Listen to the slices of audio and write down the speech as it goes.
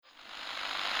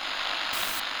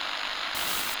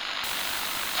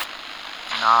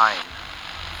9,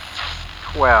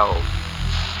 12,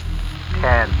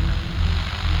 10,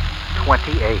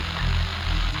 28,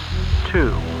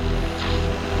 2,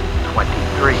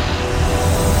 23.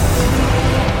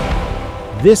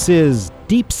 This is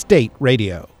Deep State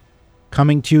Radio,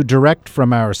 coming to you direct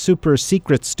from our super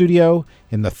secret studio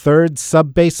in the third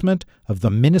sub-basement of the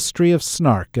Ministry of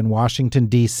Snark in Washington,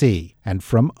 D.C., and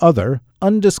from other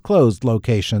undisclosed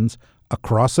locations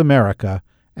across America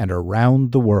and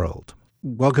around the world.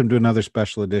 Welcome to another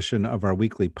special edition of our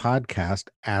weekly podcast,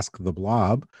 Ask the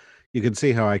Blob. You can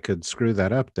see how I could screw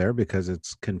that up there because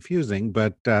it's confusing,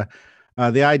 but the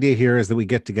idea here is that we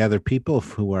get together people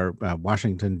who are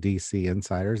Washington, D.C.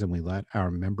 insiders, and we let our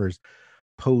members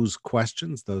pose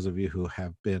questions, those of you who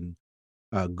have been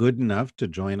good enough to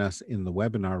join us in the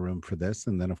webinar room for this.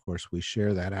 And then, of course, we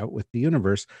share that out with the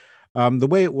universe. The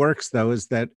way it works, though, is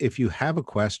that if you have a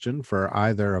question for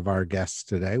either of our guests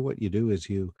today, what you do is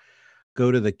you go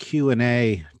to the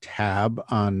Q&A tab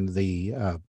on the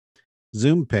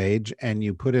Zoom page and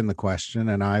you put in the question,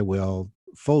 and I will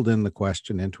fold in the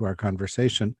question into our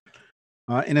conversation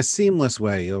in a seamless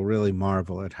way. You'll really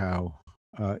marvel at how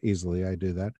easily I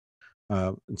do that.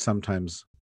 And sometimes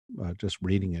just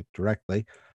reading it directly.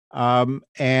 We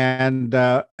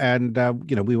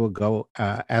will go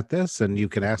at this, and you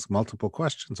can ask multiple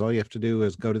questions. All you have to do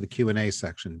is go to the Q&A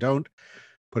section. Don't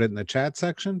put it in the chat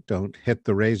section. Don't hit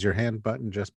the raise your hand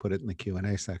button. Just put it in the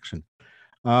Q&A section.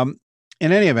 In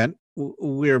any event,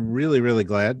 we're really, really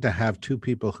glad to have two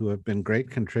people who have been great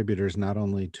contributors, not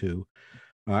only to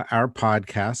our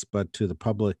podcast, but to the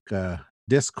public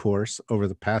discourse over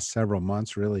the past several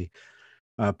months. Really,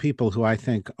 people who I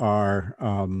think are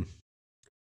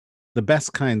the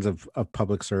best kinds of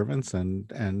public servants and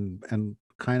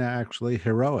kind of actually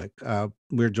heroic.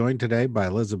 We're joined today by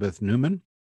Elizabeth Neumann,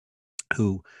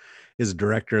 who is a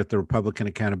director at the Republican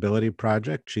Accountability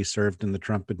Project. She served in the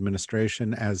Trump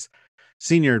administration as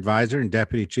senior advisor and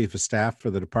deputy chief of staff for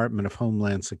the Department of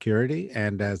Homeland Security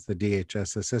and as the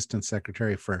DHS assistant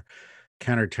secretary for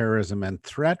counterterrorism and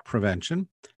threat prevention,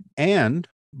 and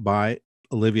by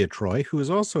Olivia Troye, who is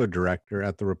also a director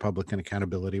at the Republican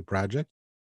Accountability Project.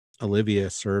 Olivia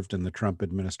served in the Trump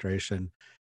administration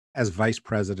as Vice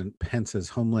President Pence's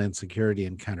Homeland Security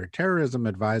and Counterterrorism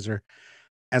Advisor,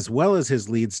 as well as his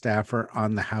lead staffer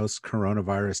on the House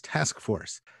Coronavirus Task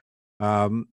Force. A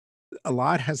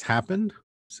lot has happened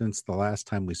since the last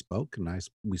time we spoke, and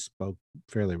we spoke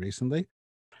fairly recently.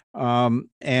 I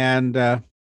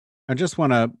just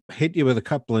want to hit you with a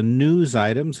couple of news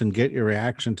items and get your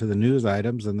reaction to the news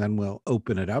items, and then we'll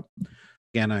open it up.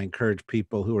 Again, I encourage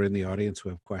people who are in the audience who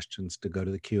have questions to go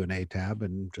to the Q&A tab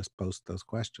and just post those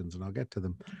questions, and I'll get to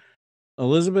them.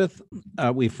 Elizabeth,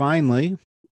 we finally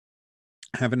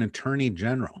have an attorney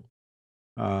general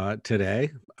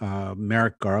today.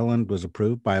 Merrick Garland was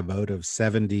approved by a vote of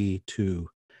 70 to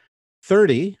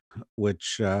 30,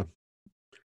 which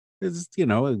is,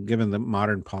 given the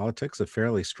modern politics, a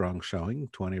fairly strong showing.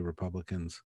 20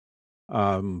 Republicans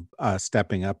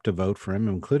stepping up to vote for him,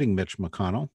 including Mitch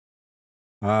McConnell.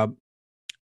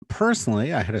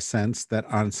 Personally, I had a sense that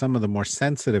on some of the more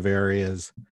sensitive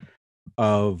areas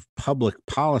of public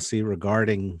policy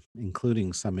regarding,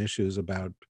 including some issues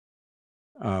about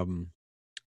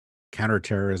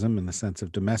counterterrorism in the sense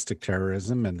of domestic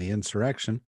terrorism and the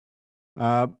insurrection,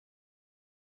 the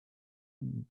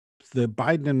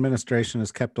Biden administration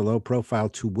has kept a low profile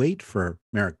to wait for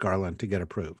Merrick Garland to get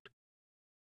approved.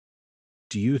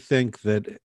 Do you think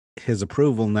that his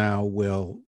approval now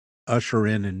will usher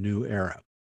in a new era?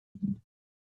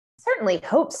 Certainly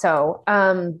hope so.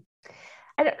 I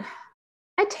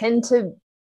tend to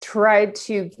try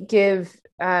to give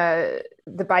the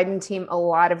Biden team a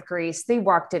lot of grace. They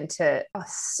walked into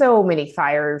so many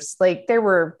fires. Like there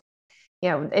were,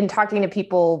 and talking to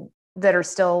people that are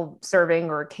still serving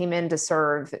or came in to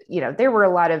serve, there were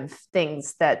a lot of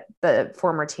things that the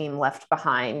former team left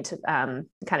behind, kind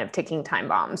of ticking time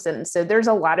bombs. And so there's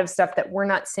a lot of stuff that we're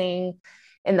not seeing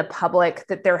in the public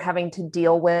that they're having to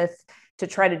deal with to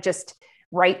try to just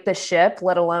right the ship,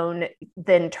 let alone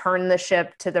then turn the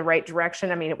ship to the right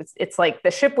direction. I mean, it's like the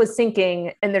ship was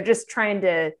sinking and they're just trying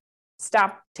to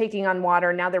stop taking on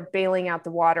water. Now they're bailing out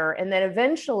the water. And then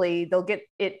eventually they'll get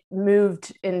it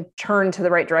moved and turned to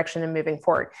the right direction and moving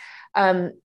forward.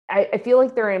 I feel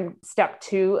like they're in step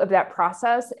 2 of that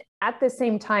process. At the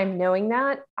same time, knowing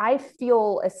that, I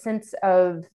feel a sense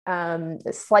of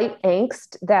slight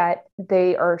angst that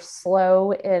they are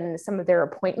slow in some of their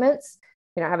appointments.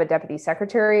 I have a deputy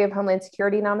secretary of Homeland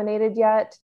Security nominated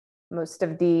yet. Most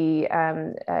of the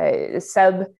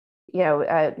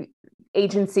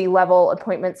agency level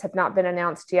appointments have not been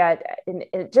announced yet. And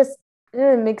it just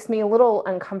makes me a little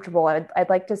uncomfortable. I'd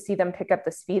like to see them pick up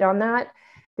the speed on that,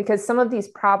 because some of these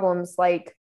problems,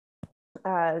 like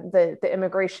the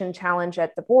immigration challenge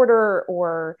at the border,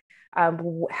 or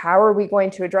how are we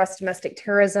going to address domestic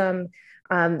terrorism,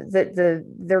 they're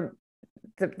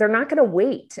not going to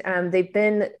wait. They've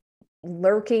been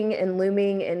lurking and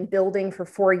looming and building for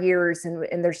 4 years,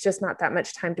 and there's just not that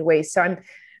much time to waste. So I'm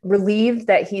relieved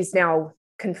that he's now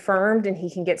confirmed and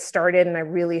he can get started. And I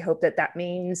really hope that that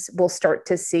means we'll start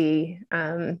to see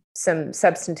some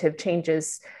substantive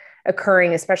changes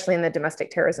occurring, especially in the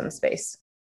domestic terrorism space.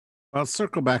 I'll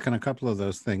circle back on a couple of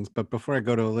those things, but before I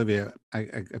go to Olivia,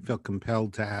 I feel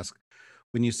compelled to ask,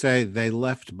 when you say they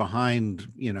left behind,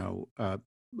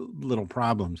 little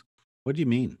problems, what do you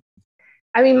mean?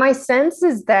 I mean, my sense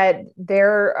is that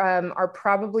there are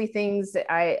probably things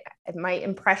that my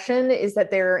impression is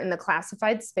that they're in the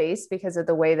classified space because of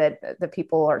the way that the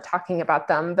people are talking about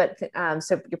them. But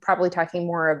so you're probably talking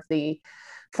more of the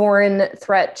foreign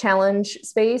threat challenge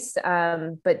space,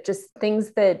 but just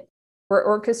things that were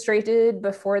orchestrated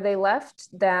before they left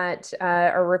that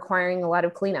are requiring a lot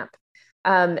of cleanup.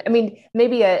 I mean,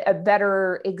 maybe a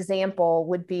better example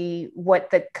would be what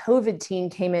the COVID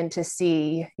team came in to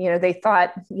see. They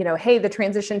thought, hey, the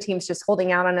transition team's just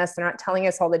holding out on us. They're not telling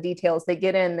us all the details. They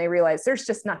get in, they realize there's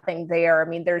just nothing there. I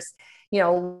mean, there's,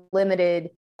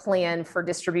 limited plan for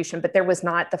distribution, but there was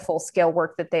not the full scale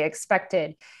work that they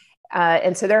expected.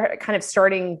 And so they're kind of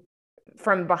starting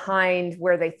from behind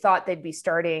where they thought they'd be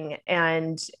starting.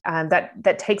 And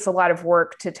that takes a lot of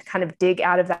work to kind of dig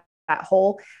out of that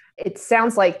hole. It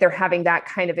sounds like they're having that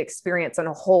kind of experience on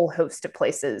a whole host of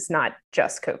places, not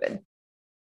just COVID.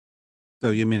 So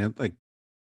you mean like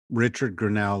Richard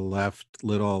Grenell left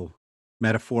little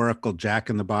metaphorical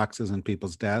jack-in-the-boxes in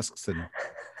people's desks, and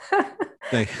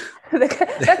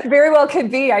that very well could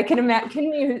be. I can imagine.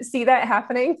 Can you see that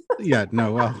happening? Yeah,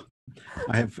 no, well,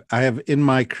 I have in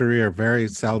my career very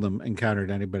seldom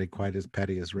encountered anybody quite as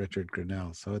petty as Richard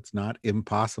Grenell, so it's not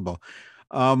impossible.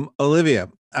 Olivia,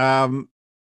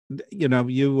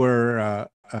 you were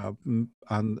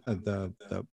on the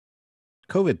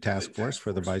COVID task force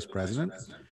for the vice president.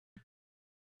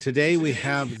 Today we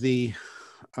have the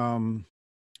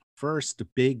first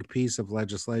big piece of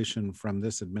legislation from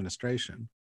this administration.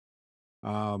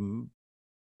 And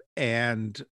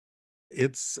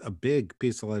it's a big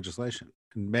piece of legislation,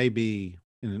 and maybe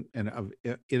in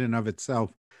and of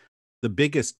itself, the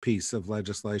biggest piece of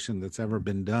legislation that's ever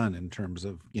been done in terms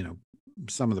of,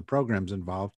 some of the programs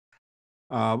involved.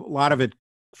 A lot of it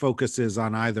focuses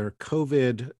on either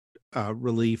COVID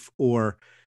relief or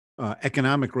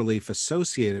economic relief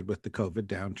associated with the COVID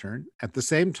downturn. At the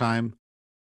same time,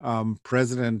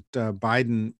 President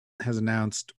Biden has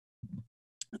announced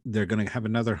they're going to have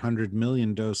another 100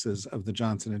 million doses of the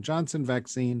Johnson & Johnson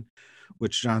vaccine,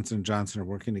 which Johnson & Johnson are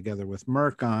working together with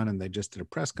Merck on, and they just did a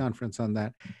press conference on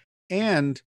that.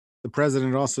 And the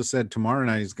president also said tomorrow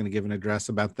night he's going to give an address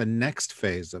about the next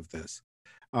phase of this.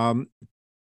 I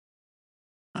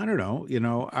don't know,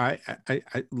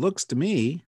 it looks to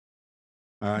me,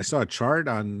 I saw a chart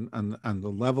on the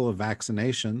level of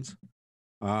vaccinations.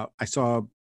 I saw a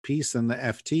piece in the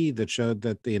FT that showed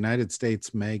that the United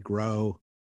States may grow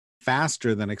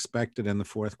faster than expected in the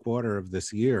fourth quarter of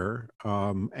this year.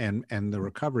 And the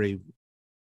recovery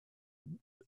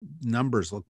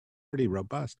numbers look pretty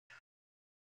robust.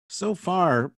 So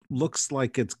far, looks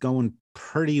like it's going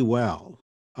pretty well.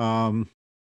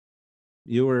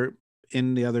 You were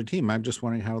in the other team. I'm just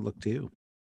wondering how it looked to you.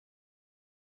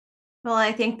 Well,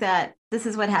 I think that this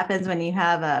is what happens when you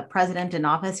have a president in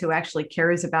office who actually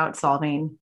cares about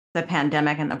solving the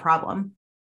pandemic and the problem.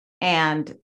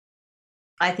 And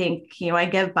I think, I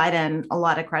give Biden a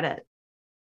lot of credit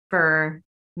for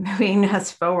moving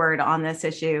us forward on this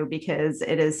issue, because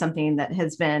it is something that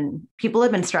people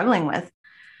have been struggling with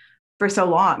for so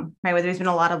long, right? Where there's been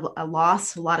a lot of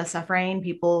loss, a lot of suffering.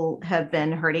 People have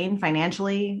been hurting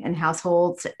financially in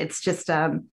households. It's just,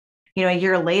 a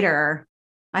year later,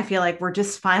 I feel like we're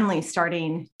just finally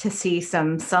starting to see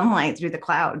some sunlight through the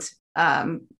clouds,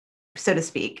 so to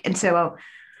speak. And so,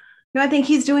 I think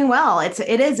he's doing well. It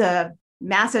is a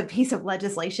massive piece of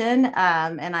legislation,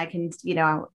 and I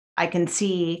can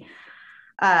see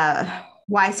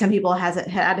why some people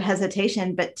had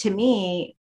hesitation. But to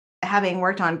me, having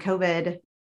worked on COVID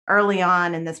early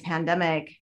on in this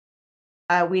pandemic,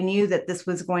 we knew that this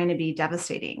was going to be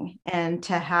devastating. And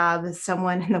to have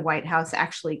someone in the White House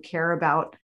actually care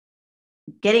about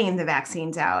getting the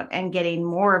vaccines out and getting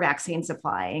more vaccine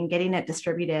supply and getting it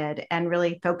distributed and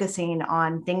really focusing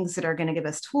on things that are going to give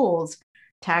us tools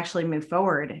to actually move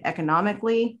forward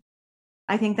economically,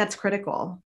 I think that's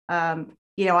critical.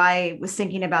 I was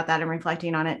thinking about that and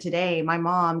reflecting on it today. My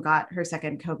mom got her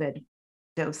second COVID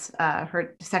dose,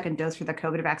 her second dose for the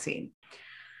COVID vaccine.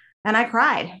 And I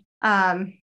cried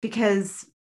because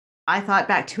I thought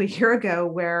back to a year ago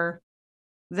where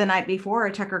the night before,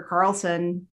 Tucker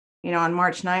Carlson, on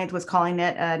March 9th was calling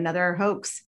it another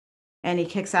hoax, and he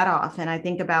kicks that off. And I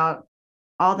think about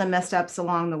all the messed ups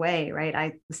along the way, right?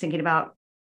 I was thinking about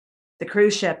the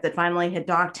cruise ship that finally had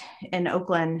docked in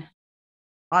Oakland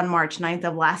on March 9th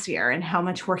of last year, and how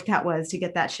much work that was to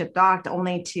get that ship docked,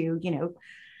 only to,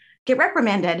 get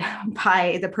reprimanded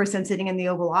by the person sitting in the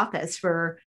Oval Office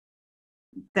for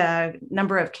the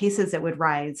number of cases that would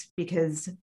rise because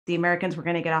the Americans were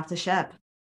going to get off the ship.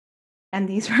 And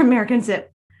these were Americans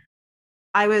that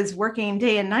I was working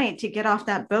day and night to get off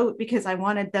that boat because I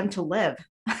wanted them to live.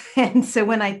 And so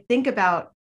when I think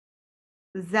about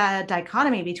the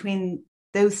dichotomy between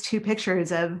those two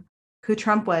pictures of who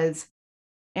Trump was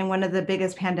in one of the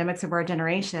biggest pandemics of our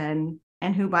generation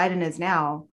and who Biden is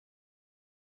now,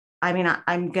 I mean,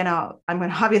 I'm gonna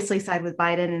obviously side with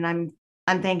Biden, and I'm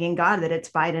thanking God that it's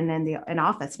Biden in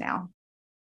office now.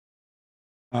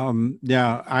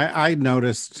 Yeah, I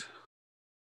noticed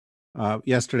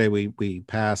yesterday we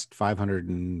passed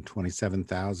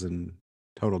 527,000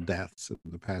 total deaths in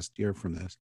the past year from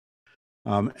this,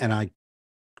 and I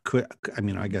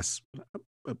guess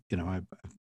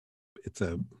it's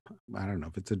I don't know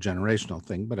if it's a generational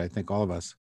thing, but I think all of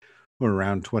us who were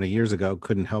around 20 years ago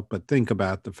couldn't help but think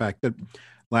about the fact that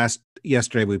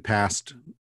yesterday we passed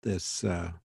this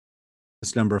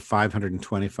number of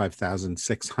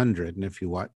 525,600. And if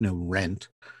you know Rent,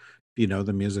 if you know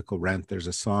the musical Rent, there's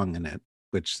a song in it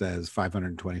which says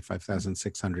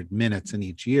 525,600 minutes in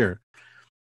each year.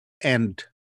 And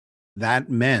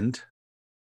that meant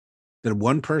that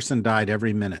one person died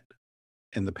every minute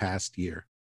in the past year.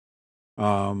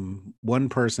 One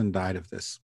person died of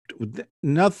this.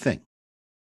 Nothing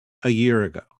a year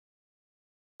ago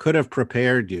could have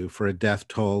prepared you for a death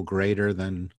toll greater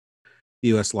than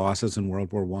U.S. losses in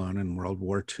World War I and World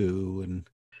War II, and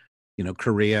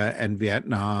Korea and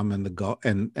Vietnam and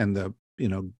the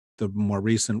more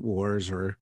recent wars,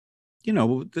 or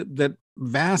that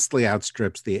vastly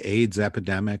outstrips the AIDS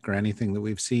epidemic or anything that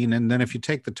we've seen. And then if you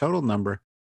take the total number,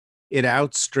 it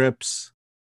outstrips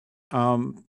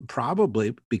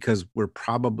probably, because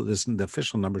the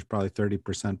official number is probably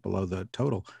 30% below the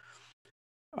total.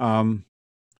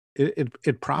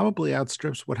 It probably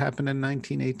outstrips what happened in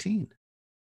 1918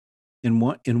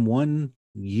 in one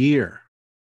year.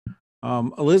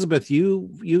 Elizabeth,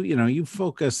 you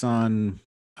focus on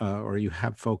or you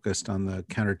have focused on the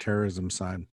counterterrorism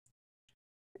side,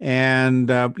 and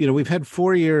we've had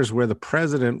 4 years where the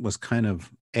president was kind of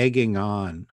egging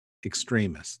on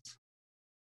extremists,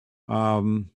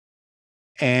 and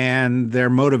their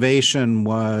motivation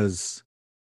was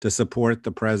to support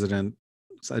the President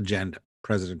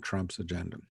Trump's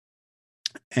agenda,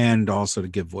 and also to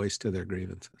give voice to their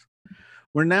grievances.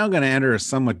 We're now going to enter a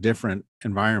somewhat different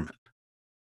environment.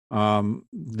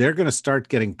 They're going to start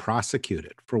getting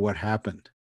prosecuted for what happened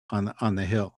on the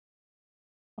Hill.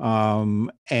 I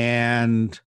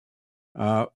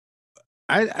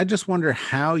just wonder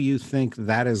how you think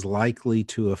that is likely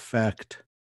to affect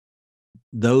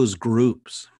those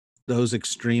groups, those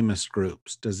extremist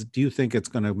groups. Do you think it's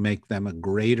going to make them a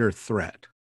greater threat?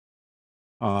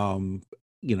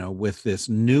 With this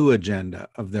new agenda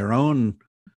of their own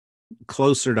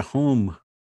closer to home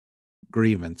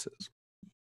grievances?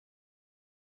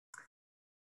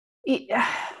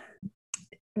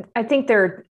 I think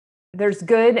there's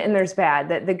good and there's bad.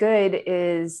 That the good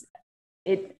is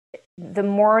the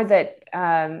more that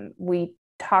we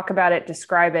talk about it,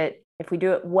 describe it, if we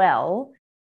do it well,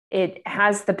 it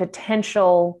has the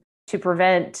potential to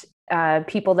prevent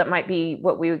people that might be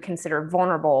what we would consider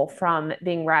vulnerable from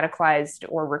being radicalized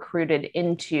or recruited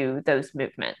into those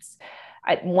movements.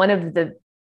 One of the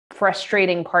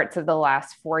frustrating parts of the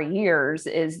last 4 years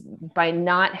is by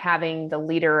not having the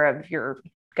leader of your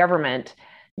government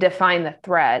define the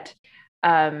threat.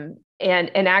 And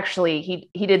actually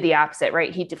he did the opposite,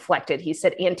 right? He deflected. He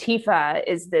said, Antifa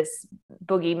is this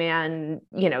boogeyman,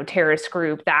 terrorist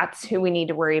group. That's who we need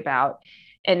to worry about.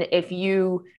 And if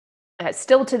you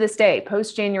still to this day,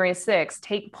 post January 6th,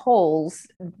 take polls,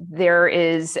 there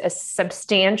is a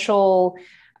substantial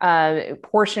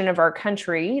portion of our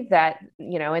country that,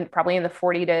 and probably in the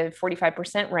 40 to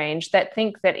 45% range, that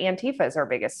think that Antifa is our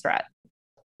biggest threat,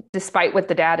 despite what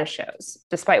the data shows,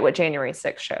 despite what January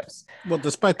 6th shows. Well,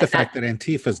 despite the fact that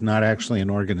Antifa is not actually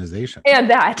an organization. And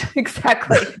that,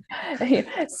 exactly.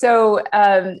 So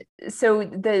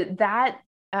that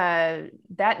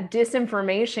that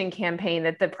disinformation campaign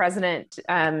that the president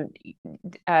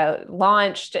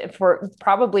launched for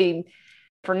probably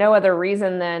for no other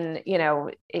reason than,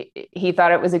 he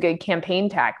thought it was a good campaign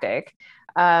tactic.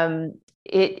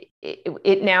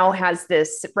 It now has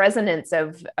this resonance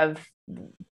of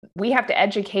we have to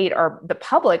educate the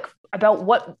public about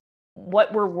what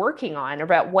we're working on,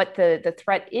 about what the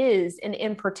threat is, and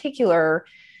in particular,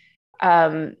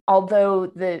 although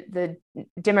the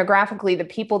demographically the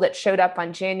people that showed up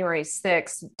on January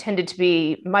 6th tended to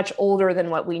be much older than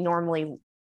what we normally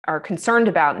are concerned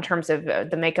about in terms of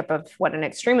the makeup of what an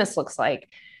extremist looks like.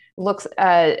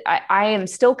 I am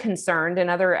still concerned, and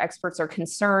other experts are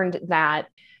concerned that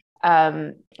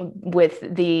with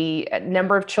the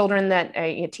number of children that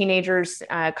teenagers,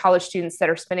 college students that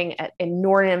are spending an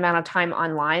inordinate amount of time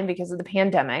online because of the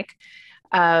pandemic,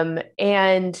 and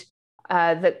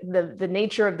the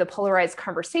nature of the polarized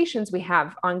conversations we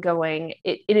have ongoing,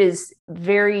 it is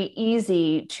very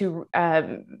easy to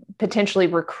potentially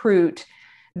recruit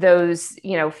those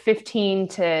 15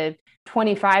 to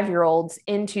 25-year-olds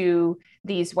into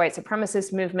these white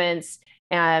supremacist movements.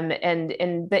 And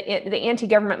the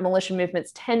anti-government militia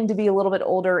movements tend to be a little bit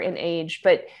older in age.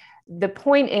 But the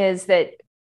point is that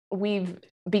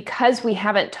because we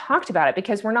haven't talked about it,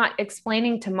 because we're not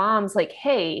explaining to moms like,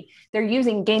 hey, they're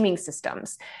using gaming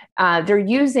systems. They're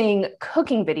using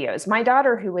cooking videos. My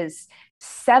daughter, who is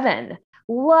 7,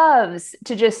 loves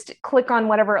to just click on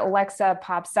whatever Alexa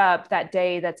pops up that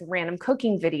day that's a random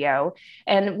cooking video.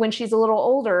 And when she's a little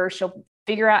older, she'll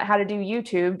figure out how to do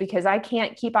YouTube, because I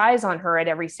can't keep eyes on her at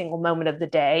every single moment of the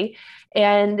day.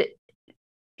 And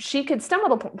she could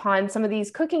stumble upon some of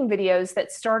these cooking videos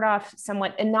that start off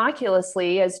somewhat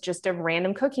innocuously as just a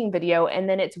random cooking video. And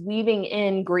then it's weaving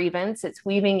in grievance, it's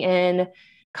weaving in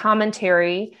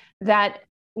commentary that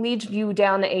leads you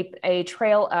down a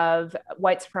trail of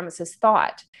white supremacist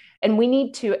thought. And we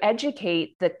need to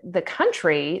educate the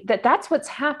country that that's what's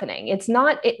happening. It's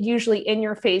not usually in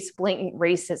your face, blatant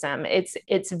racism.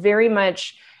 It's very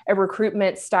much a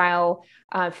recruitment style,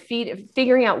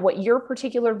 figuring out what your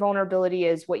particular vulnerability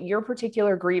is, what your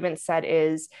particular grievance set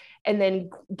is, and then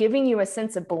giving you a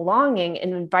sense of belonging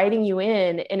and inviting you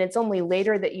in. And it's only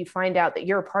later that you find out that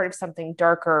you're a part of something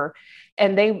darker.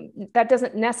 And that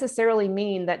doesn't necessarily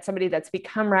mean that somebody that's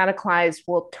become radicalized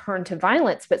will turn to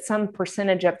violence, but some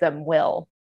percentage of them will.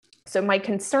 So my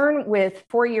concern with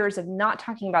 4 years of not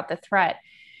talking about the threat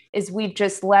is we've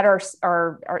just let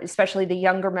our especially the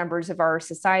younger members of our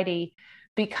society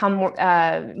become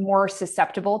more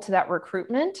susceptible to that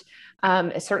recruitment.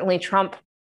 Certainly Trump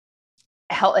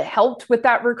helped with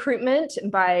that recruitment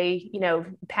by,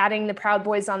 patting the Proud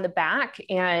Boys on the back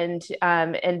and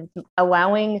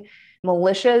allowing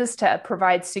militias to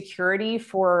provide security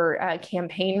for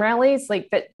campaign rallies. Like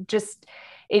that, just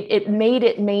it made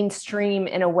it mainstream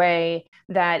in a way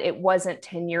that it wasn't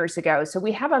 10 years ago. So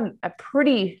we have a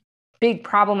pretty big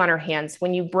problem on our hands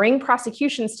when you bring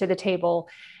prosecutions to the table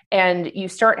and you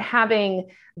start having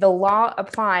the law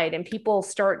applied and people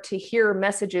start to hear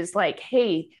messages like,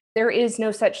 hey, there is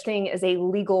no such thing as a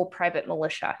legal private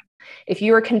militia. If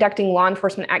you are conducting law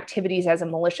enforcement activities as a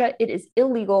militia, it is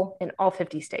illegal in all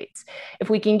 50 states. If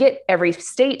we can get every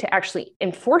state to actually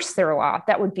enforce their law,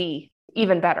 that would be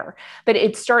even better. But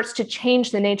it starts to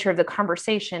change the nature of the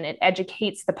conversation. It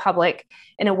educates the public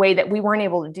in a way that we weren't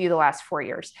able to do the last 4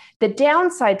 years. The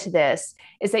downside to this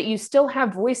is that you still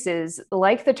have voices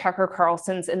like the Tucker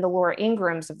Carlsons and the Laura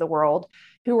Ingrams of the world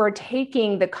who are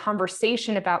taking the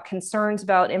conversation about concerns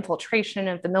about infiltration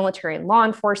of the military and law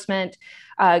enforcement,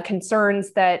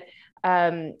 concerns that,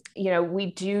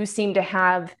 we do seem to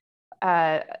have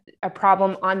a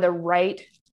problem on the right,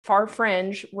 far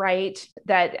fringe right,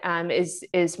 that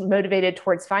is motivated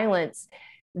towards violence.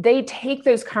 They take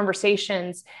those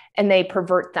conversations and they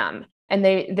pervert them. And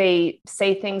they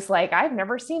say things like, I've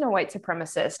never seen a white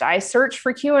supremacist. I searched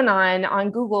for QAnon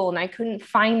on Google and I couldn't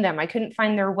find them. I couldn't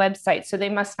find their website, so they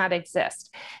must not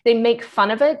exist. They make fun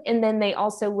of it. And then they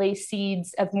also lay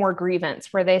seeds of more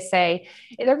grievance where they say,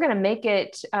 they're going to make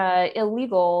it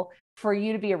illegal for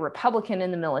you to be a Republican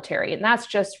in the military. And that's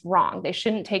just wrong. They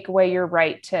shouldn't take away your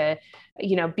right to,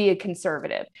 be a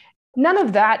conservative. None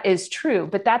of that is true,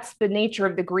 but that's the nature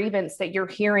of the grievance that you're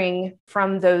hearing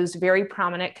from those very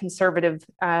prominent conservative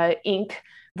Inc.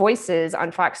 voices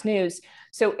on Fox News.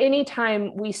 So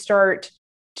anytime we start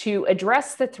to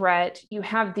address the threat, you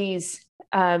have these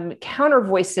counter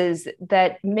voices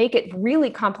that make it really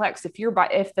complex. If you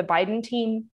are the Biden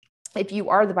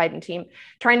team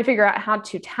trying to figure out how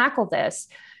to tackle this,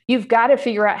 you've got to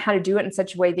figure out how to do it in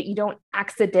such a way that you don't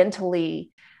accidentally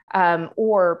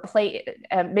or play,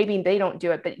 maybe they don't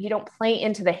do it, but you don't play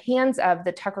into the hands of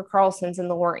the Tucker Carlsons and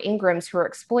the Laura Ingrams who are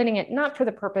exploiting it, not for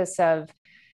the purpose of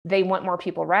they want more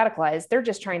people radicalized. They're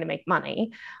just trying to make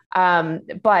money.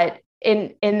 But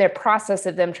in the process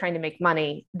of them trying to make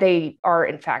money, they are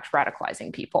in fact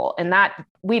radicalizing people. And that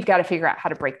we've got to figure out how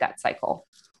to break that cycle.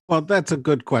 Well, that's a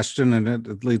good question. And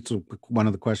it leads to one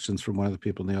of the questions from one of the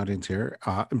people in the audience here.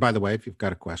 And by the way, if you've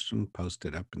got a question, post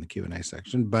it up in the Q&A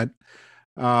section. But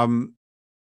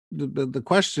the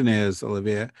question is,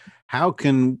 Olivia, how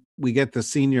can we get the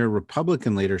senior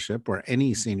Republican leadership or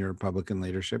any senior Republican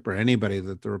leadership or anybody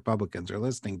that the Republicans are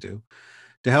listening to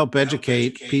help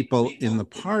educate people in the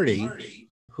party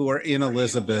who are in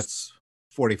Elizabeth's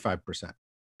 45%?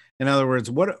 In other words,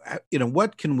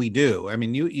 what can we do? I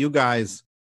mean, you guys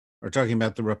are talking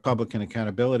about the Republican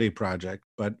Accountability Project,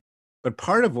 but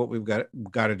part of what we've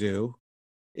got to do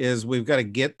is we've got to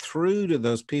get through to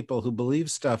those people who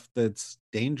believe stuff that's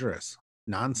dangerous,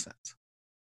 nonsense.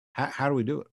 How do we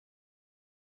do it?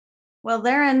 Well,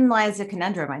 therein lies a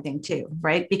conundrum, I think, too,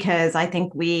 right? Because I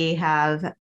think we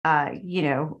have,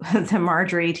 the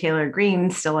Marjorie Taylor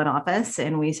Greene still in office,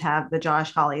 and we have the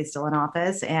Josh Hawley still in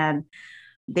office, and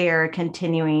they're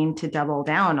continuing to double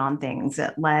down on things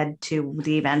that led to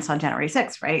the events on January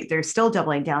 6th, right? They're still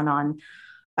doubling down on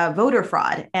voter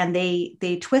fraud, and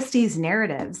they twist these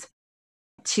narratives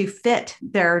to fit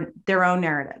their own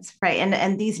narratives, right?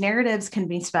 And these narratives can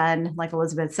be spun, like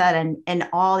Elizabeth said, in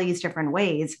all these different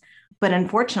ways. But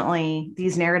unfortunately,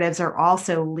 these narratives are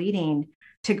also leading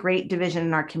to great division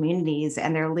in our communities,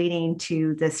 and they're leading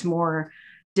to this more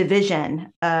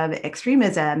division of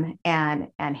extremism and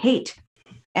hate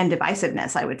and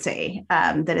divisiveness, I would say,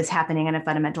 that is happening at a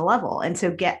fundamental level. And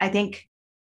so I think,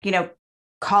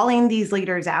 calling these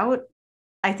leaders out,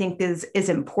 I think is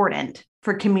important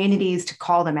for communities to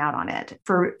call them out on it,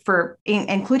 for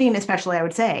including, especially, I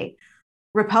would say,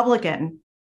 Republican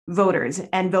voters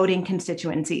and voting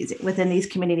constituencies within these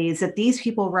communities that these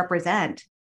people represent,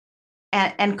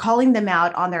 and calling them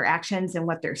out on their actions and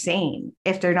what they're saying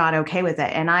if they're not okay with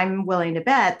it. And I'm willing to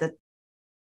bet that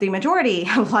the majority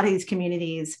of a lot of these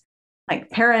communities, like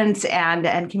parents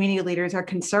and community leaders, are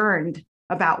concerned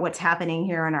about what's happening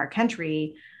here in our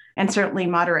country, and certainly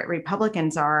moderate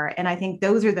Republicans are. And I think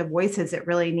those are the voices that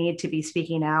really need to be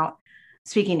speaking up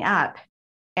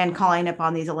and calling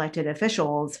upon these elected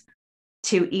officials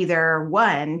to either,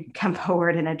 one, come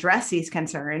forward and address these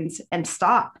concerns and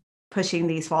stop pushing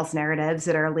these false narratives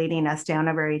that are leading us down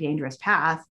a very dangerous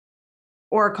path,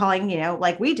 or calling,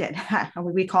 like we did,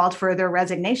 we called for their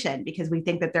resignation because we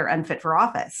think that they're unfit for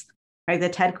office, right? The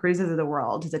Ted Cruz's of the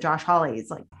world, the Josh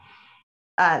Hawleys,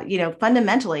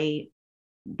 fundamentally,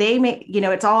 they make,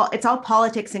 it's all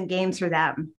politics and games for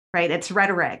them, right? It's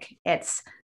rhetoric. It's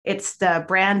the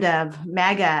brand of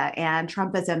MAGA and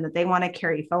Trumpism that they want to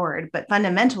carry forward. But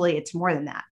fundamentally, it's more than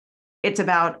that. It's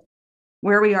about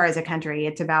where we are as a country.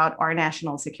 It's about our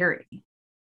national security.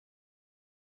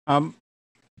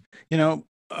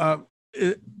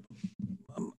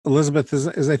 Elizabeth,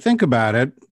 as I think about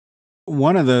it,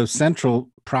 one of the central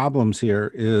problems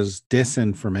here is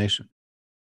disinformation.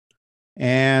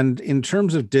 And in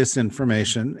terms of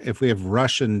disinformation, if we have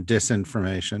Russian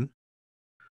disinformation,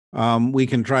 we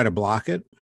can try to block it.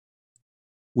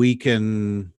 We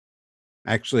can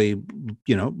actually,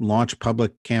 launch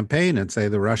public campaign and say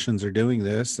the Russians are doing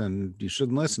this and you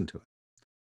shouldn't listen to it.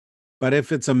 But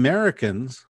if it's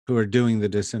Americans who are doing the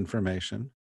disinformation,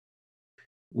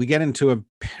 we get into a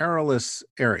perilous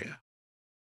area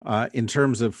in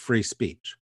terms of free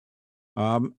speech.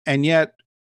 And yet,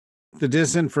 the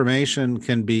disinformation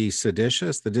can be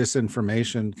seditious. The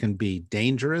disinformation can be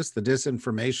dangerous. The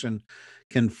disinformation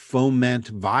can foment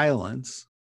violence.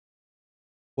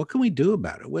 What can we do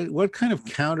about it? What kind of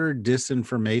counter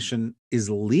disinformation is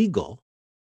legal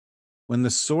when the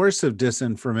source of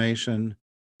disinformation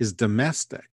is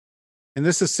domestic? And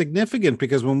this is significant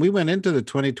because when we went into the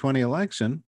 2020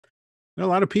 election, there are a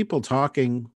lot of people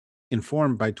talking,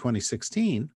 informed by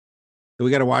 2016, that we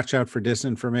got to watch out for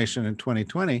disinformation in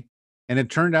 2020. And it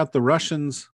turned out the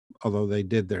Russians, although they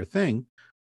did their thing,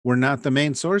 were not the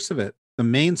main source of it. The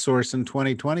main source in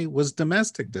 2020 was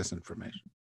domestic disinformation.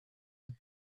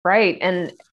 Right.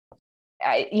 And,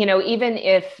 even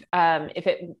if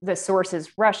the source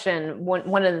is Russian,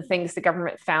 one of the things the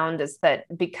government found is that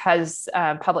because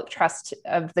public trust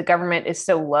of the government is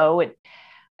so low, it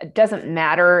doesn't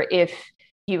matter if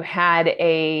you had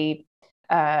a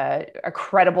a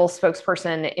credible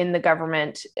spokesperson in the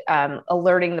government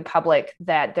alerting the public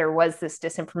that there was this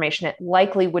disinformation, it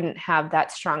likely wouldn't have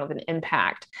that strong of an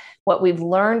impact. What we've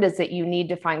learned is that you need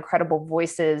to find credible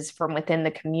voices from within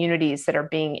the communities that are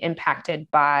being impacted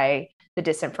by the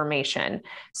disinformation.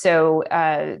 So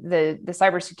the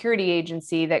cybersecurity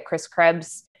agency that Chris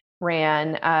Krebs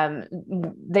ran,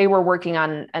 they were working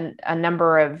on a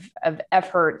number of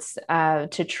efforts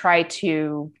to try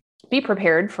to be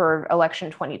prepared for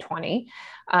election 2020.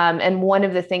 And one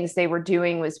of the things they were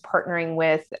doing was partnering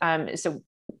with, so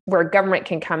where government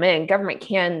can come in, government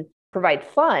can provide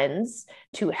funds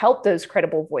to help those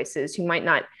credible voices who might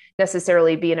not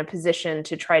necessarily be in a position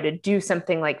to try to do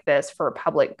something like this for a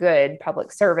public good,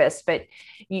 public service, but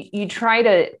you try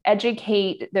to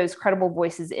educate those credible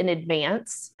voices in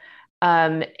advance.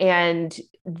 And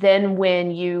then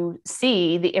when you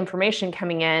see the information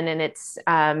coming in, and it's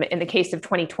in the case of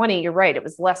 2020, you're right, it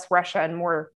was less Russia and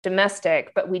more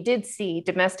domestic, but we did see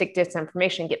domestic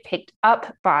disinformation get picked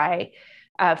up by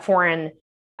foreign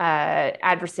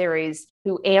adversaries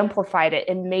who amplified it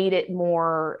and made it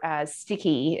more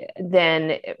sticky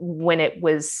than when it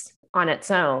was on its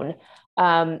own.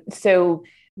 So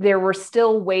there were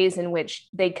still ways in which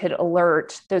they could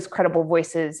alert those credible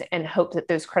voices and hope that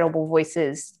those credible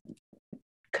voices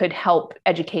could help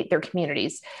educate their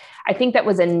communities. I think that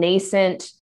was a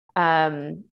nascent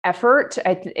effort.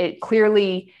 It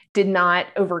clearly did not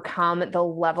overcome the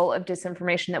level of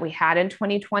disinformation that we had in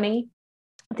 2020.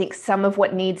 I think some of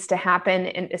what needs to happen,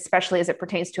 and especially as it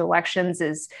pertains to elections,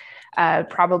 is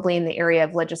probably in the area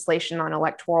of legislation on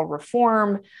electoral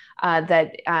reform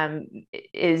that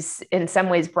is in some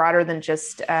ways broader than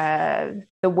just the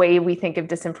way we think of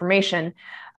disinformation.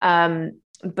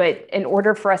 But in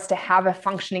order for us to have a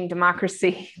functioning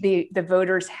democracy, the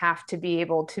voters have to be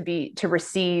able to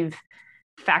receive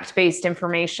fact-based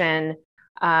information.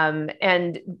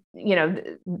 And, you know,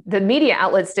 the media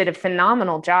outlets did a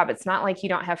phenomenal job. It's not like you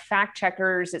don't have fact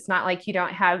checkers. It's not like you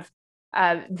don't have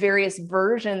various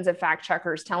versions of fact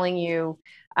checkers telling you,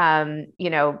 you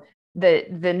know, the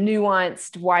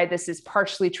nuanced why this is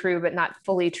partially true, but not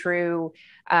fully true.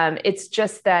 It's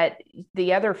just that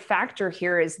the other factor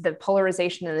here is the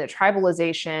polarization and the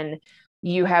tribalization.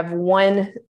 You have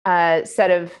one set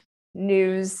of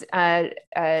news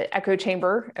echo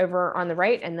chamber over on the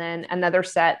right, and then another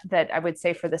set that I would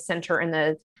say for the center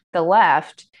and the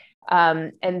left,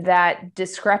 and that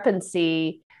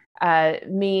discrepancy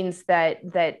means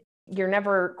that you're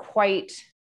never quite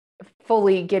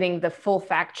fully getting the full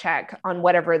fact check on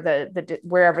whatever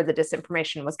wherever the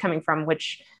disinformation was coming from,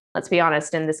 which, let's be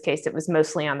honest, in this case it was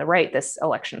mostly on the right this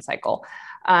election cycle.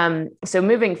 So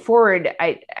moving forward,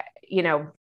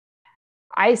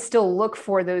 I still look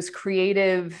for those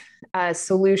creative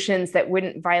solutions that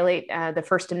wouldn't violate the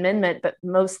First Amendment, but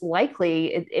most likely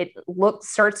it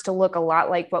starts to look a lot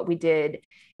like what we did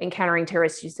in countering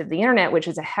terrorist use of the internet, which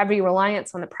is a heavy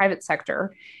reliance on the private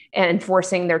sector and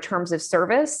enforcing their terms of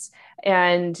service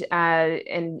and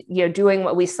doing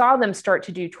what we saw them start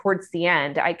to do towards the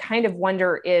end. I kind of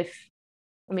wonder if,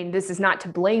 I mean, this is not to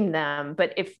blame them,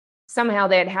 but if somehow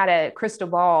they had a crystal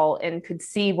ball and could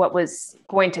see what was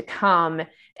going to come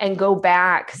and go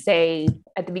back, say,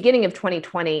 at the beginning of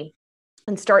 2020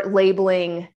 and start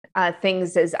labeling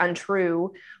things as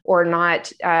untrue or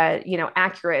not,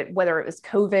 accurate, whether it was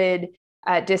COVID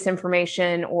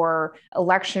disinformation or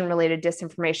election-related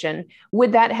disinformation,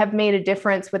 would that have made a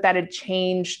difference? Would that have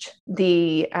changed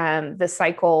the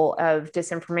cycle of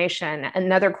disinformation?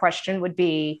 Another question would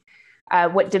be,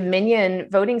 what Dominion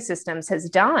Voting Systems has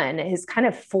done is kind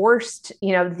of forced,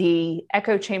 the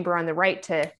echo chamber on the right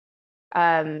to,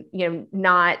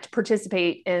 not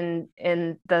participate in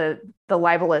the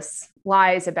libelous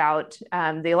lies about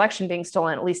the election being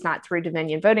stolen, at least not through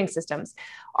Dominion Voting Systems.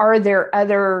 Are there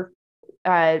other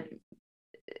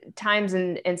times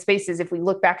and spaces, if we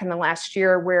look back in the last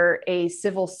year, where a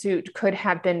civil suit could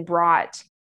have been brought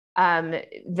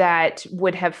that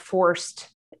would have forced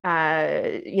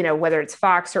whether it's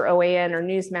Fox or OAN or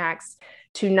Newsmax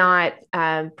to not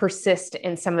persist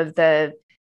in some of the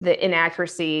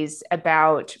inaccuracies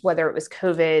about whether it was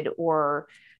COVID or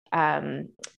the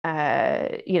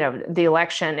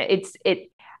election? I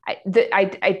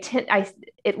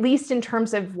at least in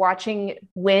terms of watching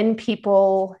when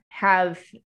people have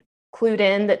clued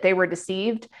in that they were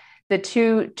deceived, the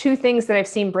two things that I've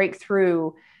seen break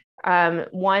through.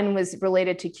 One was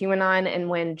related to QAnon, and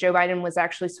when Joe Biden was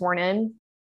actually sworn in,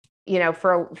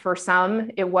 for some,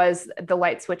 it was the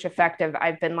light switch effect of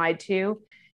I've been lied to.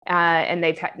 And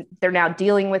they're now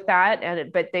dealing with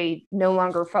that, but they no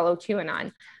longer follow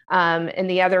QAnon. And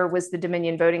the other was the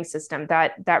Dominion voting system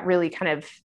that really kind of,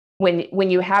 when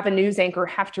you have a news anchor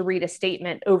have to read a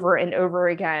statement over and over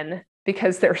again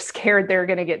because they're scared they're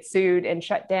going to get sued and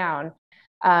shut down.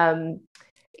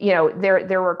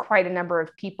 There were quite a number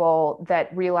of people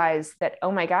that realized that,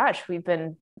 oh my gosh, we've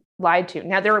been lied to.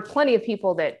 Now, there were plenty of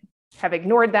people that have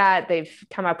ignored that. They've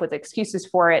come up with excuses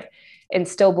for it and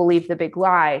still believe the big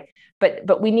lie.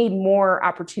 But we need more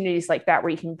opportunities like that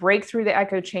where you can break through the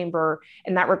echo chamber,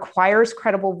 and that requires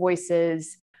credible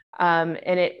voices. And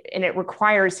it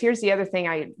requires, here's the other thing,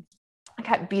 I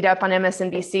got beat up on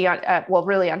MSNBC,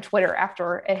 really on Twitter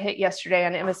after it hit yesterday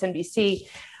on MSNBC.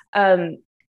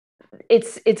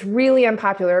 It's really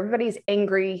unpopular. Everybody's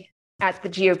angry at the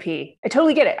GOP. I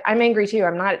totally get it. I'm angry too.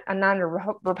 I'm not a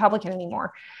Republican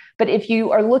anymore. But if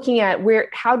you are looking at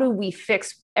how do we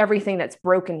fix everything that's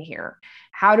broken here?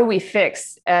 How do we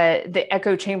fix the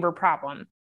echo chamber problem?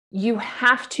 You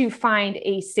have to find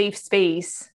a safe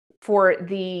space for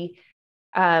the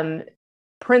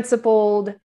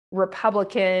principled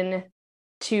Republican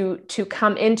to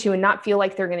come into and not feel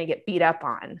like they're going to get beat up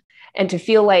on, and to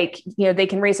feel like, they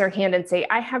can raise their hand and say,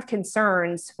 I have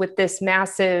concerns with this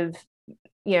massive,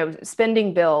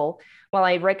 spending bill. While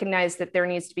I recognize that there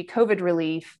needs to be COVID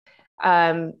relief,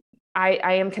 I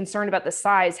am concerned about the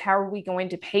size. How are we going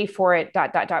to pay for it? ...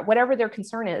 Whatever their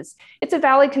concern is, it's a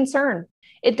valid concern.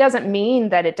 It doesn't mean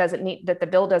that that the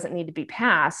bill doesn't need to be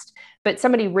passed, but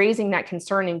somebody raising that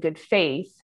concern in good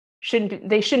faith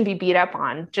shouldn't be beat up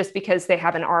on just because they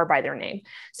have an R by their name.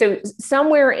 So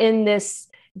somewhere in this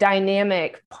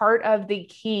dynamic, part of the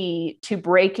key to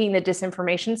breaking the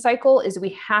disinformation cycle is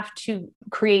we have to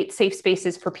create safe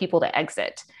spaces for people to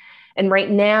exit. And right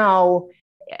now,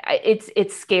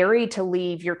 it's scary to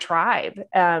leave your tribe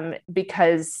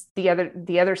because the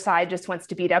other side just wants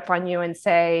to beat up on you and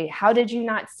say, how did you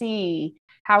not see?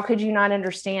 How could you not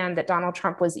understand that Donald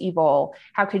Trump was evil?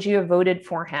 How could you have voted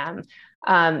for him?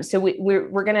 So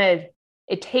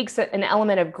it takes an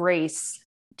element of grace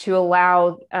to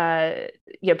allow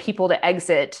people to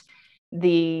exit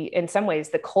in some ways,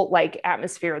 the cult-like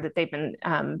atmosphere that they've been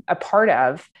a part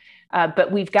of.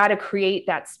 But we've got to create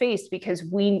that space because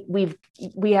we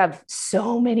have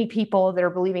so many people that are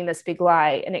believing this big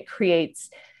lie, and it creates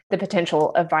the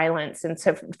potential of violence. And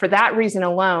so for that reason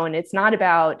alone, it's not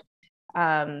about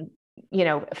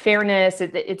fairness.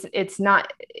 It's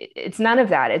none of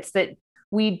that. It's that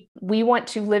we want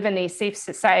to live in a safe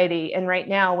society. And right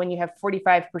now, when you have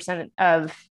 45%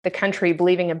 of the country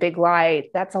believing a big lie,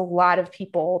 that's a lot of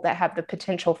people that have the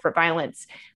potential for violence.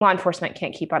 Law enforcement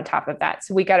can't keep on top of that.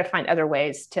 So we got to find other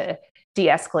ways to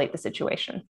de-escalate the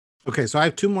situation. Okay, so I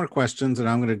have two more questions, and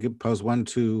I'm going to pose one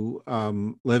to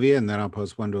Livia, and then I'll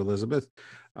pose one to Elizabeth.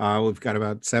 We've got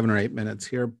about 7 or 8 minutes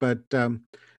here, but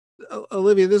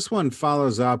Olivia, this one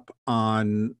follows up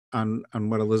on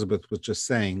what Elizabeth was just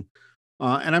saying.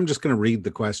 And I'm just going to read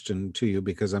the question to you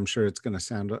because I'm sure it's going to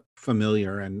sound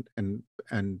familiar and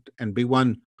be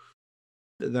one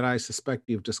that I suspect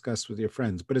you've discussed with your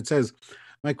friends. But it says,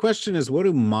 my question is, what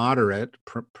do moderate,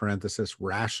 parenthesis,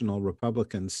 rational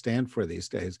Republicans stand for these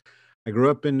days? I grew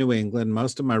up in New England.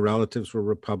 Most of my relatives were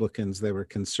Republicans. They were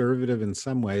conservative in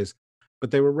some ways,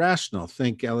 but they were rational.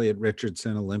 Think Elliot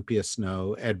Richardson, Olympia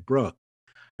Snowe, Ed Brooke.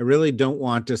 I really don't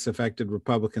want disaffected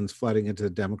Republicans flooding into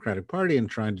the Democratic Party and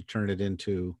trying to turn it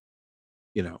into,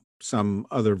 some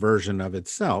other version of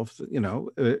itself.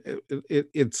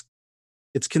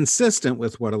 It's consistent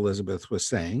with what Elizabeth was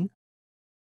saying,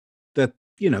 that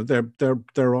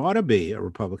there ought to be a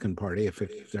Republican Party if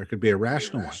there could be a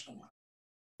rational one.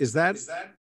 Is that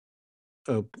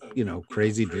a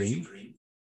crazy dream?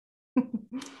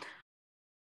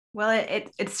 Well,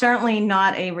 it's certainly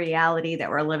not a reality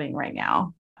that we're living right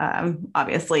now.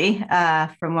 Obviously,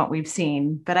 from what we've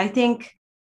seen. But I think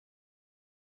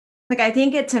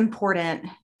it's important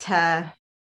to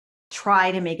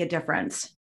try to make a difference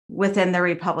within the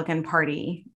Republican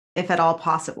Party, if at all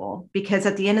possible, because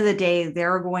at the end of the day,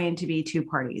 there are going to be two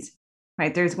parties,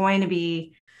 right? There's going to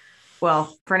be,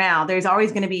 well, for now, there's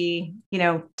always going to be,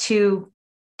 two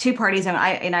parties. And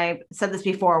I said this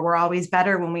before, we're always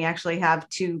better when we actually have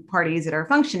two parties that are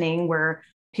functioning, where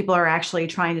people are actually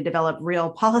trying to develop real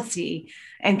policy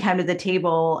and come to the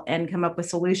table and come up with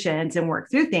solutions and work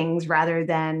through things, rather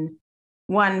than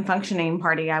one functioning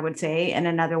party, I would say, and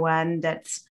another one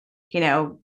that's,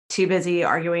 too busy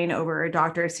arguing over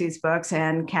Dr. Seuss books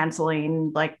and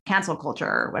canceling, like cancel culture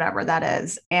or whatever that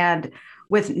is. And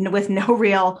with no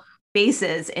real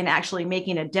basis in actually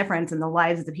making a difference in the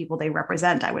lives of the people they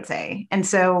represent, I would say. And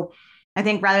so I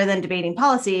think rather than debating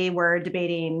policy, we're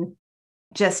debating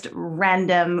just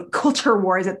random culture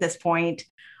wars at this point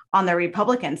on the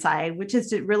Republican side, which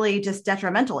is really just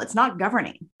detrimental. It's not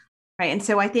governing, right? And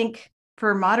so I think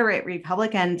for moderate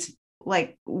Republicans,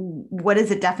 like, what is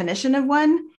the definition of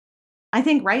one? I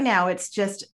think right now it's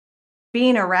just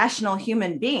being a rational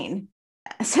human being,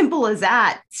 as simple as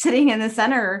that, sitting in the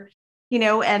center,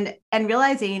 and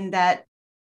realizing that,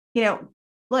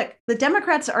 look, the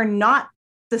Democrats are not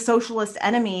the socialist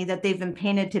enemy that they've been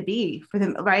painted to be for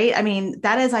them, right? I mean,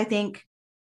 that is, I think,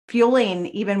 fueling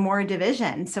even more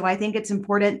division. So I think it's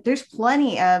important. There's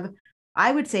plenty of,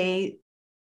 I would say,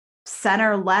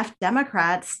 center left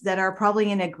Democrats that are probably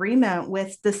in agreement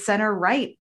with the center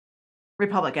right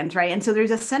Republicans, right? And so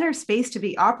there's a center space to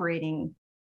be operating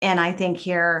in, I think,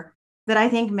 here that I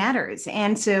think matters.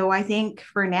 And so I think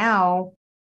for now,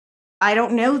 I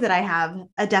don't know that I have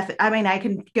I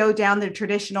can go down the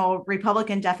traditional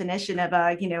Republican definition of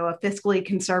a fiscally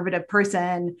conservative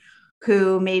person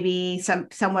who may be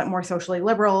somewhat more socially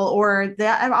liberal, or the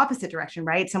opposite direction,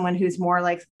 right? Someone who's more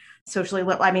like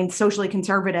socially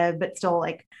conservative, but still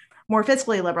like more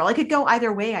fiscally liberal. It could go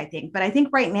either way, I think. But I think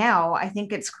right now, I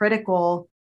think it's critical.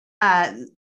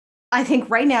 I think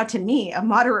right now, to me, a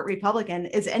moderate Republican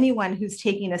is anyone who's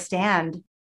taking a stand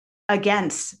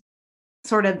against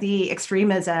sort of the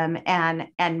extremism and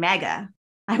MAGA.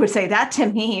 I would say that, to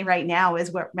me, right now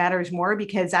is what matters more,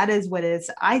 because that is what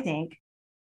is, I think,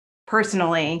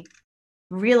 personally,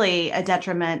 really a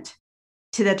detriment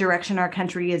to the direction our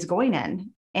country is going in.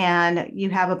 And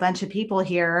you have a bunch of people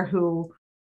here who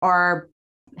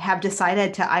have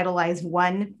decided to idolize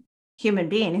one human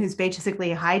being who's basically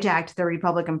hijacked the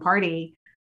Republican Party,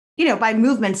 by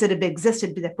movements that have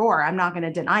existed before. I'm not going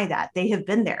to deny that. They have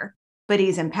been there, but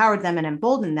he's empowered them and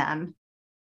emboldened them.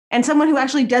 And someone who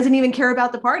actually doesn't even care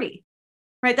about the party,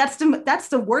 right? That's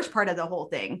the worst part of the whole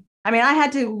thing. I mean,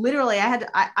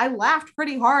 I laughed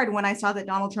pretty hard when I saw that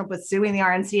Donald Trump was suing the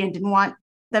RNC and didn't want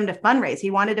them to fundraise. He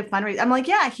wanted to fundraise. I'm like,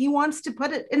 yeah, he wants to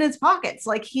put it in his pockets.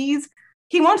 Like he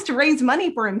wants to raise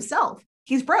money for himself.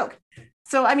 He's broke.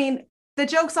 So, I mean, the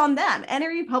joke's on them. Any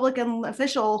Republican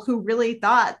official who really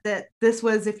thought that this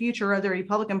was the future of the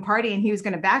Republican Party and he was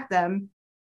going to back them,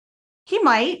 he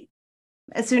might,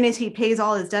 as soon as he pays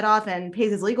all his debt off and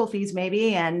pays his legal fees,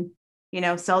 maybe, and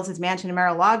sells his mansion in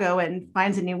Mar-a-Lago and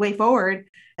finds a new way forward.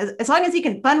 As long as he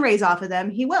can fundraise off of them,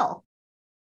 he will.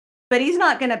 But he's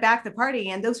not going to back the party,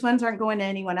 and those funds aren't going to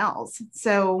anyone else.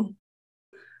 So,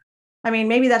 I mean,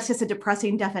 maybe that's just a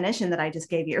depressing definition that I just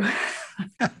gave you.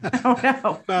 I don't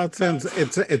know. Well,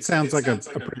 it sounds like a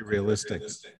pretty realistic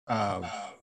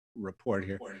report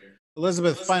here.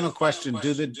 Elizabeth, final question.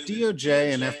 Do the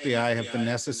DOJ and FBI have the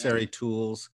necessary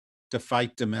tools to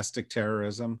fight domestic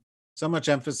terrorism? So much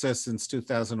emphasis since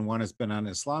 2001 has been on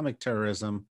Islamic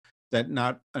terrorism that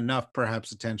not enough,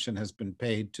 perhaps, attention has been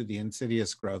paid to the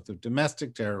insidious growth of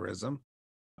domestic terrorism.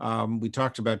 We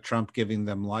talked about Trump giving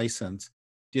them license.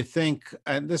 Do you think,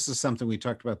 and this is something we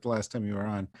talked about the last time you were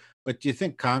on, but do you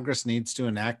think Congress needs to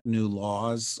enact new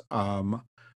laws?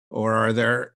 Or are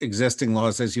there existing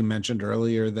laws, as you mentioned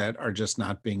earlier, that are just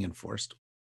not being enforced?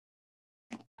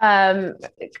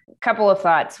 Couple of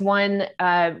thoughts. One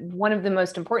of the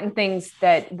most important things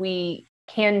that we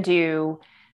can do,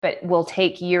 but will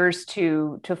take years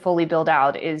to fully build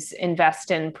out, is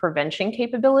invest in prevention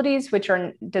capabilities, which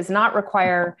does not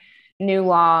require new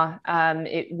law.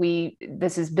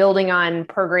 This is building on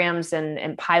programs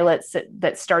and pilots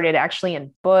that started actually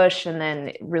in Bush and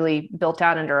then really built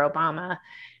out under Obama.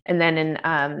 And then in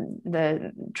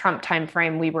the Trump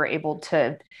timeframe, we were able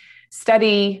to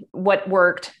study what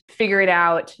worked, figure it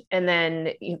out, and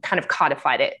then kind of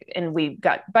codified it. And we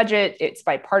got budget. It's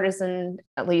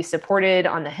bipartisanly supported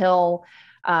on the Hill.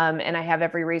 And I have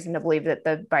every reason to believe that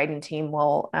the Biden team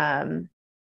will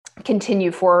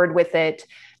continue forward with it.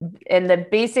 And the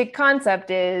basic concept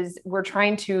is we're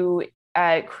trying to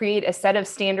create a set of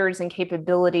standards and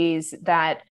capabilities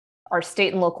that our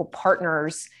state and local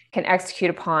partners can execute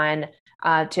upon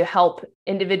to help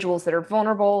individuals that are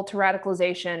vulnerable to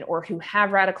radicalization or who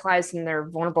have radicalized and they're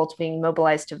vulnerable to being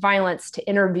mobilized to violence, to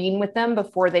intervene with them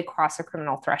before they cross a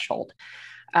criminal threshold.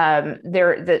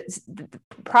 The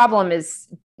problem is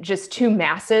just too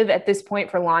massive at this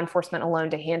point for law enforcement alone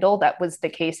to handle. That was the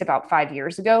case about 5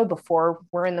 years ago before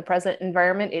we're in the present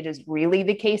environment. It is really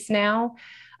the case now.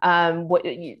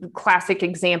 Classic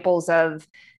examples of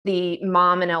the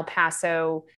mom in El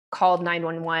Paso called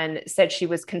 911, said she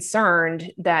was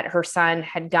concerned that her son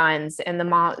had guns, and the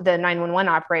 911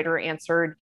 operator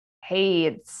answered,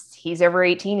 "Hey, he's over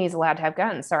 18, he's allowed to have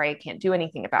guns. Sorry, I can't do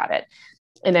anything about it."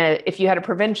 if you had a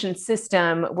prevention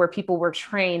system where people were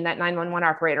trained, that 911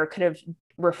 operator could have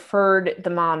referred the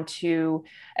mom to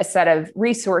a set of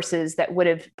resources that would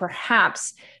have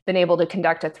perhaps been able to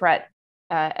conduct a threat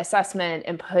assessment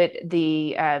and put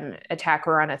the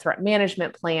attacker on a threat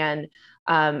management plan,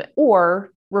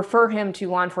 or refer him to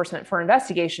law enforcement for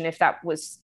investigation if that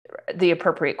was the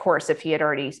appropriate course, if he had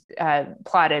already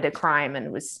plotted a crime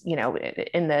and was,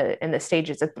 in the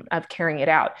stages of carrying it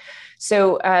out.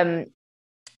 So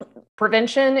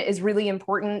prevention is really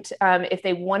important. If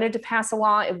they wanted to pass a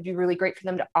law, it would be really great for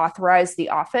them to authorize the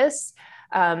office.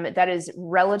 That is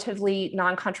relatively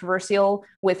non-controversial,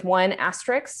 with one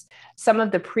asterisk. Some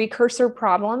of the precursor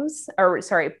programs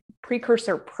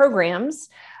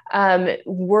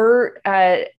were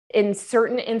in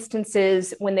certain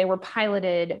instances, when they were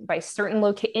piloted by in certain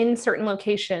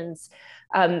locations,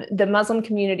 the Muslim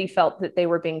community felt that they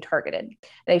were being targeted.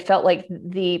 They felt like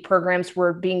the programs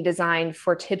were being designed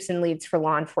for tips and leads for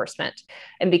law enforcement.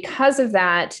 And because of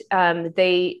that,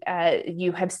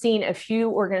 you have seen a few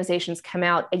organizations come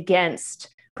out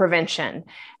against prevention.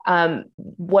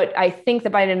 What I think the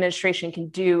Biden administration can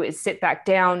do is sit back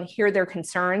down, hear their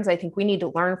concerns. I think we need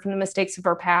to learn from the mistakes of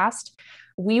our past.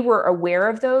 We were aware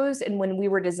of those. And when we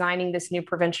were designing this new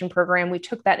prevention program, we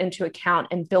took that into account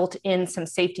and built in some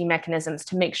safety mechanisms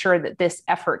to make sure that this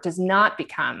effort does not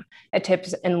become a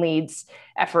tips and leads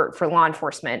effort for law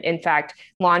enforcement. In fact,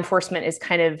 law enforcement is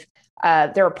kind of,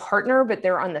 they're a partner, but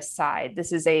they're on the side.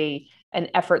 This is an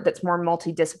effort that's more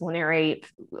multidisciplinary,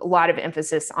 a lot of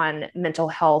emphasis on mental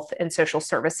health and social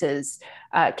services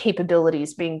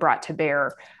capabilities being brought to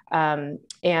bear.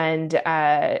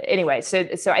 Anyway,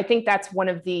 so I think that's one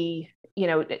of the,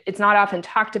 it's not often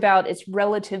talked about. It's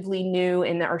relatively new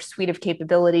in our suite of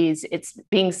capabilities. It's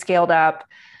being scaled up.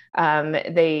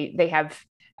 They have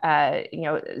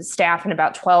staff in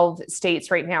about 12 states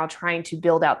right now trying to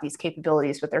build out these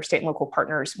capabilities with their state and local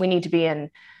partners. We need to be in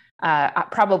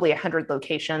probably 100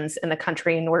 locations in the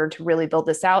country in order to really build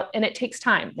this out. And it takes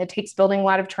time. It takes building a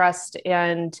lot of trust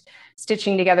and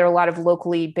stitching together a lot of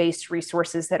locally based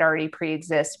resources that already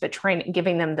pre-exist, but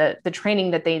giving them the training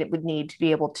that they would need to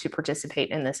be able to participate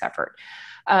in this effort.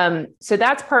 So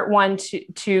that's part one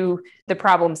to the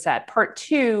problem set. Part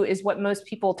two is what most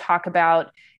people talk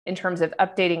about in terms of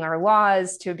updating our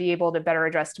laws to be able to better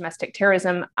address domestic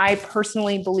terrorism. I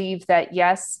personally believe that,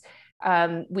 yes,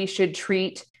 we should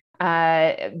treat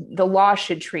the law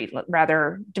should treat,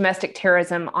 rather, domestic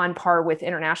terrorism on par with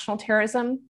international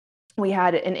terrorism. We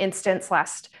had an instance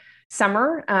last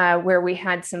summer where we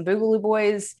had some Boogaloo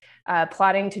boys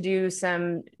plotting to do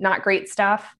some not great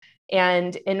stuff.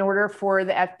 And in order for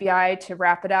the FBI to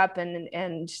wrap it up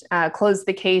and close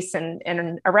the case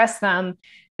and arrest them,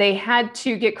 they had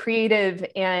to get creative.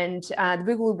 And the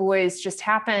Boogaloo boys just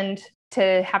happened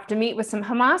to have to meet with some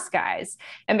Hamas guys.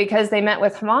 And because they met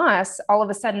with Hamas, all of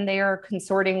a sudden they are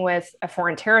consorting with a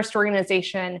foreign terrorist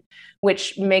organization,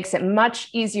 which makes it much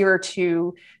easier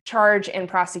to charge and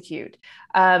prosecute.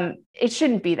 It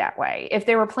shouldn't be that way. If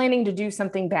they were planning to do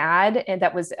something bad and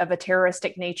that was of a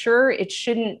terroristic nature, it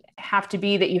shouldn't have to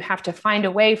be that you have to find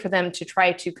a way for them to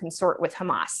try to consort with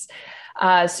Hamas.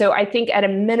 So I think at a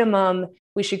minimum,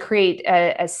 we should create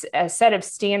a set of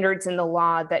standards in the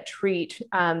law that treat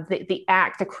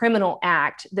the criminal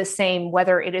act, the same,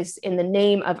 whether it is in the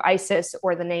name of ISIS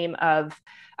or the name of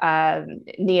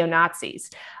neo-Nazis.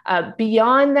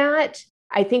 Beyond that,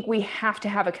 I think we have to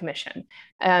have a commission.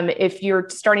 If you're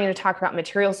starting to talk about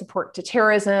material support to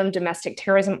terrorism, domestic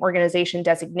terrorism organization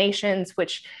designations,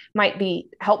 which might be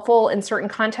helpful in certain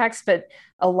contexts, but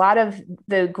a lot of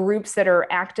the groups that are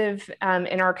active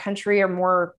in our country are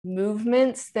more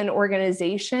movements than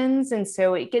organizations. And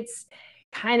so it gets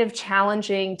kind of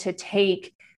challenging to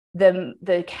take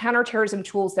the counterterrorism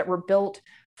tools that were built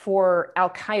for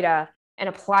Al-Qaeda and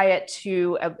apply it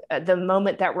to the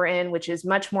moment that we're in, which is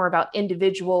much more about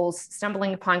individuals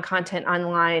stumbling upon content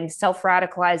online,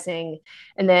 self-radicalizing,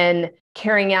 and then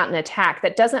carrying out an attack.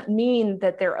 That doesn't mean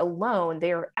that they're alone.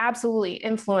 They are absolutely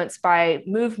influenced by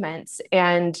movements,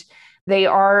 and they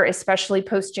are, especially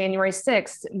post-January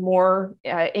 6th, more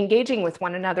engaging with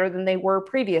one another than they were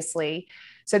previously.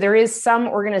 So there is some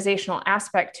organizational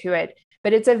aspect to it,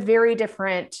 but it's a very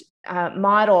different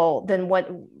model than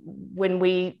when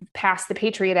we passed the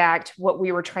Patriot Act, what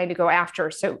we were trying to go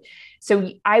after. So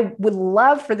I would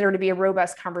love for there to be a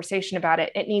robust conversation about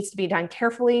it. It needs to be done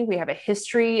carefully. We have a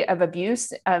history of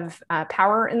abuse of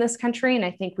power in this country, and I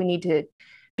think we need to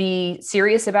be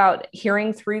serious about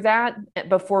hearing through that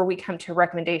before we come to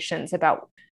recommendations about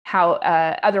how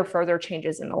other further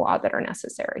changes in the law that are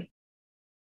necessary.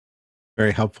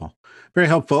 Very helpful. Very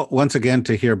helpful once again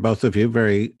to hear both of you.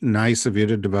 Very nice of you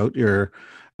to devote your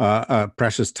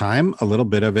precious time, a little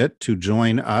bit of it, to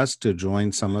join us, to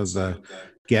join some of the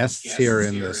guests here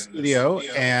in the studio,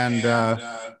 and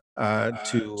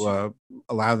to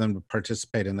allow them to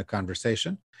participate in the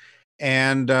conversation.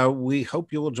 And we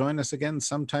hope you will join us again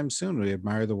sometime soon. We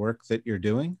admire the work that you're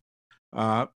doing,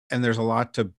 and there's a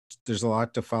lot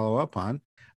to follow up on.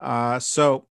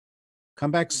 So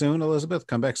come back soon, Elizabeth.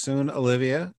 Come back soon,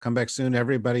 Olivia. Come back soon,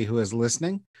 everybody who is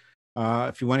listening.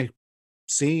 If you want to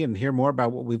see and hear more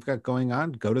about what we've got going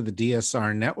on, go to the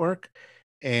DSR Network,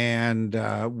 and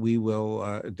we will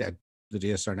at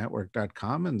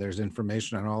thedsrnetwork.com, and there's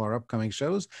information on all our upcoming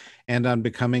shows and on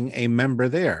becoming a member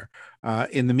there.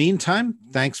 In the meantime,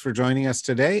 thanks for joining us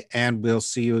today, and we'll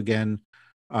see you again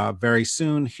very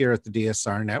soon here at the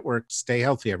DSR Network. Stay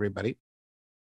healthy, everybody.